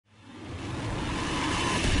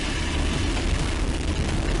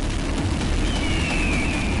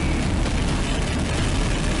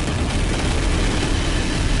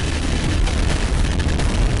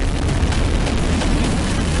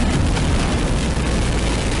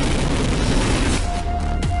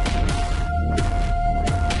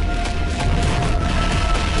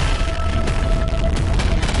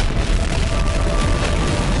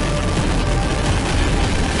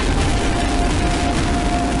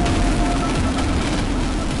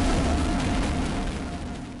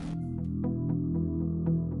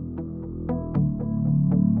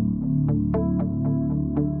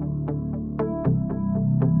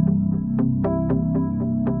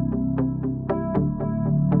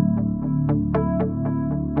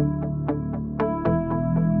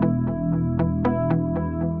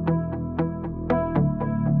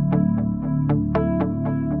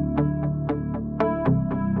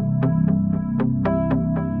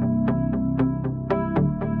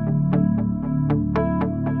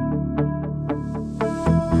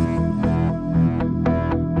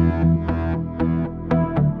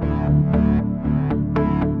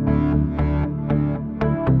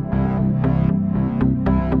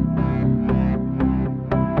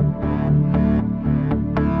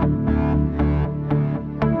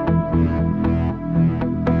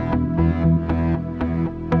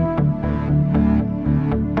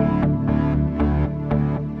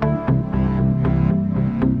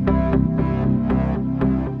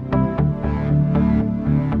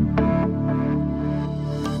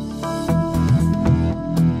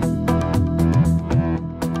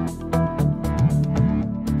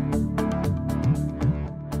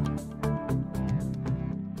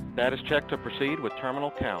Status check to proceed with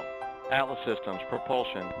terminal count. Atlas systems,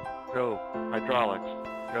 propulsion, go. Hydraulics,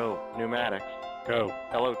 go. Pneumatics, Go.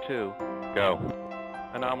 LO2, go.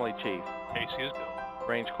 Anomaly chief, AC is go.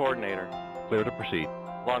 range coordinator, Clear to proceed.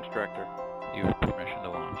 launch director, You have permission to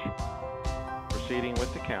launch. proceeding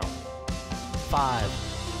with the count. 5,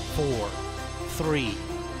 4, 3,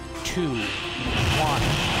 2, 1,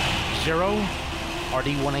 0.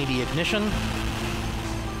 RD-180 ignition.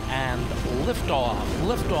 And liftoff.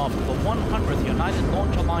 Liftoff of the 100th United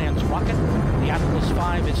Launch Alliance rocket. The Atlas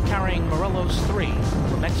V is carrying Morelos 3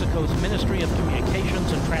 for Mexico's Ministry of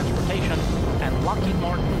Communications and Transportation and Lockheed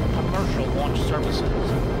Martin Commercial Launch Services.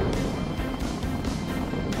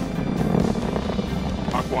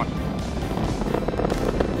 Mach 1.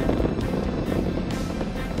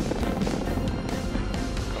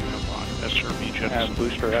 Coming up on SRB jets. And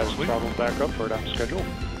booster has throttled back up for it on schedule.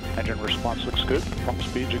 Engine response looks good. Pump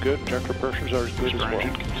speeds are good. Injector pressures are as good as Booster well.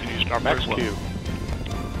 engine continues to operate Max well. Q.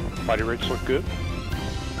 Body rates look good.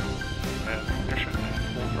 And ignition.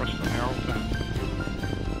 Full thrust and arrow 10.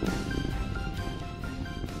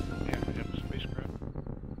 And we have the spacecraft.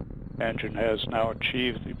 Engine has now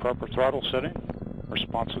achieved the proper throttle setting.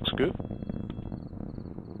 Response looks good.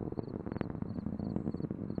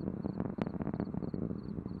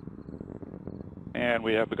 And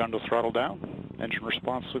we have begun to throttle down. Engine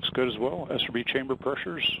response looks good as well. SRB chamber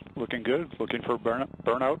pressures looking good. Looking for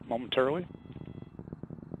burnout momentarily.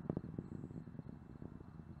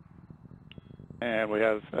 And we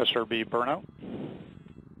have SRB burnout.